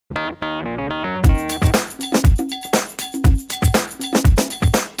So,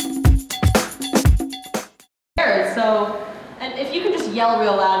 and if you can just yell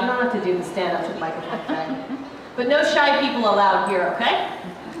real loud, you don't have to do the stand-up to the microphone thing. But no shy people allowed here, okay?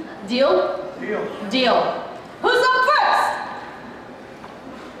 Deal? Deal. Deal. Who's up first?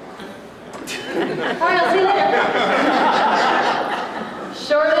 All right, I'll see you later.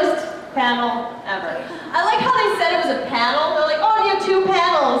 Shortest panel ever. I like how they said it was a panel. They're like, oh, you have 2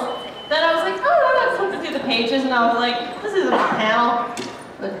 panels. Then I was like, oh, I flipped through the pages, and I was like, this isn't a panel,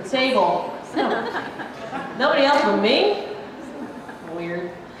 but a table. So, nobody else but me?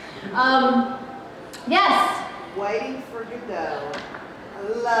 Weird. Yes? Waiting for Godot. I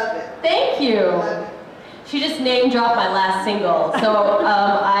love it. Thank you. Love it. She just name dropped my last single. So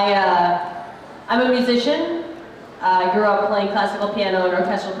I'm a musician. I grew up playing classical piano and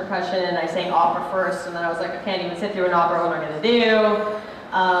orchestral percussion, and I sang opera first, and then I was like, I can't even sit through an opera, what am I going to do?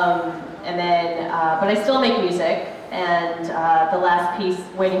 But I still make music, and the last piece,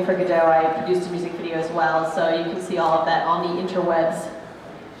 Waiting for Godot, I produced a music video as well, so you can see all of that on the interwebs.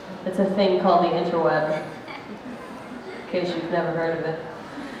 It's a thing called the interweb, in case you've never heard of it.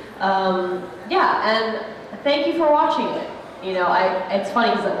 Yeah, and thank you for watching it. You know, it's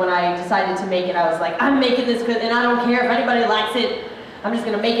funny because when I decided to make it, I was like, I'm making this good, and I don't care if anybody likes it. I'm just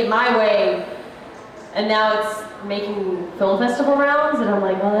going to make it my way. And now it's making film festival rounds, and I'm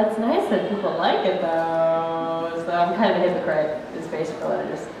like, oh, that's nice that people like it, though. So I'm kind of a hypocrite, is basically what I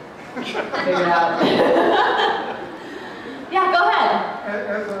just figured out. Yeah, go ahead.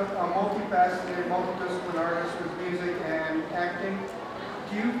 As a multifaceted, multidisciplinary artist with music and acting,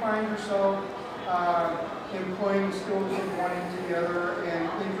 do you find yourself employing skills of one together and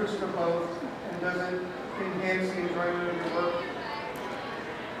interest of both, and does it enhance the enjoyment of your work?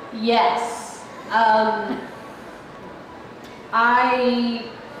 Yes. I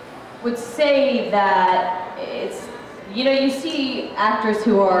would say that it's, you know, you see actors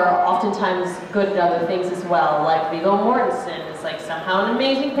who are oftentimes good at other things as well, like Viggo Mortensen is like somehow an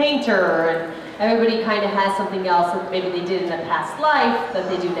amazing painter, and everybody kind of has something else that maybe they did in a past life that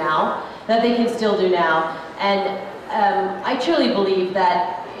they do now, that they can still do now. And I truly believe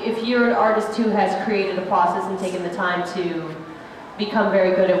that if you're an artist who has created a process and taken the time to become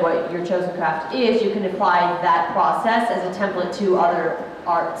very good at what your chosen craft is, you can apply that process as a template to other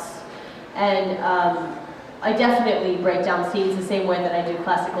arts. And I definitely break down scenes the same way that I do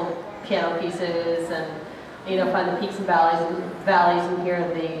classical piano pieces, and you know, find the peaks and valleys and hear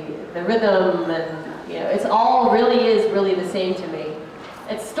the rhythm, and you know, it's all really the same to me.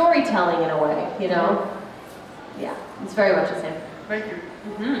 It's storytelling in a way, you know? Yeah, it's very much the same. Thank you.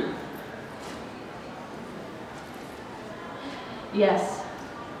 Mm-hmm. Yes,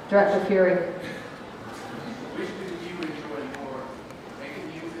 Director Fury. Which do you enjoy more, making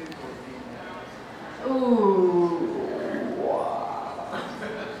music or being out? Ooh.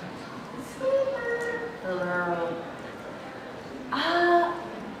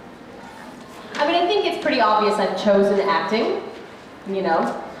 I mean, I think it's pretty obvious I've chosen acting, you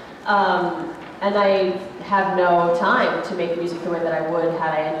know, and I have no time to make music the way that I would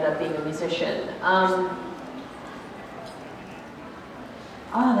had I ended up being a musician.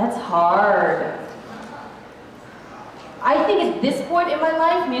 Oh, that's hard. I think at this point in my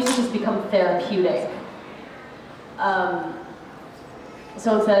life, music has become therapeutic.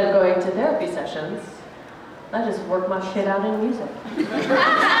 So instead of going to therapy sessions, I just work my shit out in music.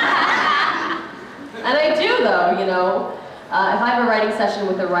 And I do, though, you know. If I have a writing session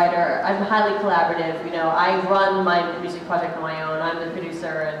with a writer, I'm highly collaborative. You know, I run my music project on my own. I'm the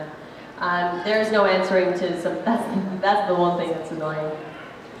producer, and there's no answering to some. That's the one thing that's annoying.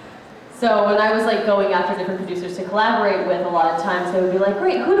 So when I was like going after different producers to collaborate with, a lot of times they would be like,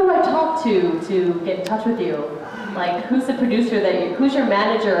 "Great, who do I talk to get in touch with you? Like, who's the producer who's your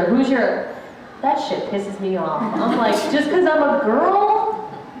manager? Who's your?" That shit pisses me off. I'm like, just because I'm a girl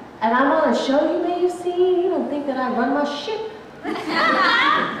and I'm on a show you may have seen, you don't think that I run my shit. But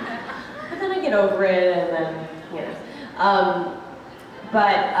then I get over it, and then, you know.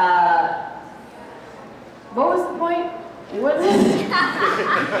 What was the point? What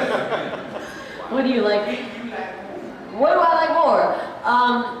do you like? What do I like more?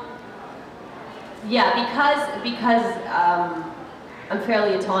 Yeah, because I'm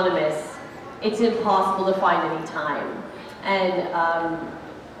fairly autonomous, it's impossible to find any time. And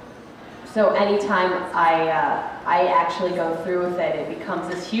so anytime I actually go through with it, it becomes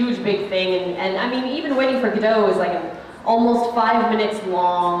this huge big thing. And I mean, even Waiting for Godot is like almost 5 minutes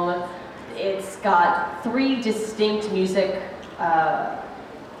long. It's got 3 distinct music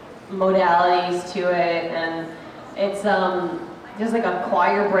modalities to it, and it's there's like a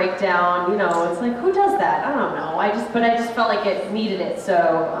choir breakdown, you know, it's like, who does that? I don't know. But I just felt like it needed it,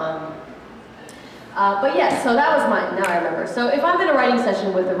 so, but yes, so that was now I remember. So if I'm in a writing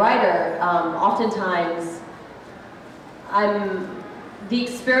session with a writer, oftentimes the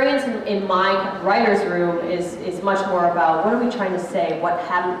experience in my writer's room is much more about what are we trying to say, what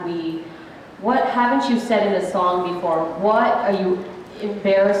haven't you said in a song before, what are you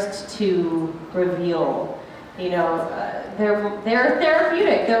embarrassed to reveal, you know, they're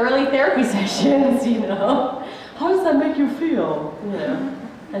therapeutic, they're really therapy sessions, you know, how does that make you feel, you know,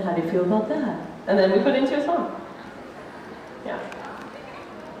 and how do you feel about that, and then we put it into a song, yeah,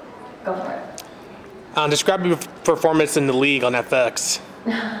 go for it. Describe your performance in The League on FX.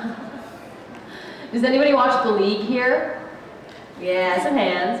 Does anybody watch The League here? Yeah, some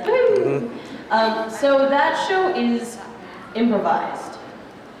hands. So that show is improvised.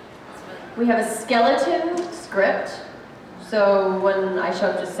 We have a skeleton script. So when I show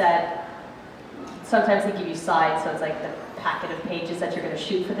up to set, sometimes they give you sides, so it's like the packet of pages that you're going to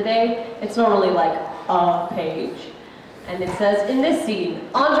shoot for the day. It's normally like a page. And it says, in this scene,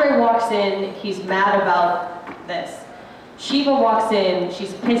 Andre walks in, he's mad about this. Shiva walks in,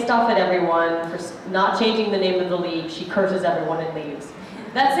 she's pissed off at everyone for not changing the name of the league, she curses everyone and leaves.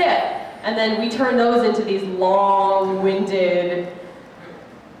 That's it. And then we turn those into these long-winded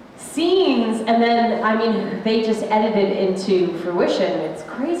scenes, and then, I mean, they just edit it into fruition. It's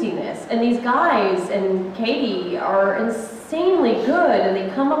craziness. And these guys and Katie are insanely good, and they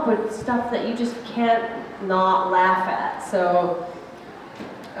come up with stuff that you just can't not laugh at. So,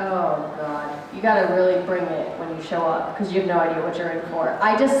 oh God, you gotta really bring it when you show up, because you have no idea what you're in for.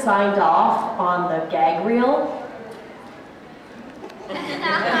 I just signed off on the gag reel.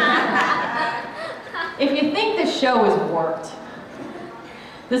 If you think the show is worked,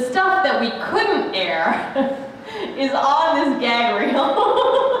 the stuff that we couldn't air is on this gag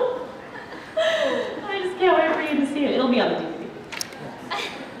reel. I just can't wait for you to see it. It'll be on the DVD.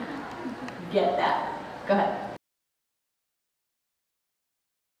 Get that. Go ahead.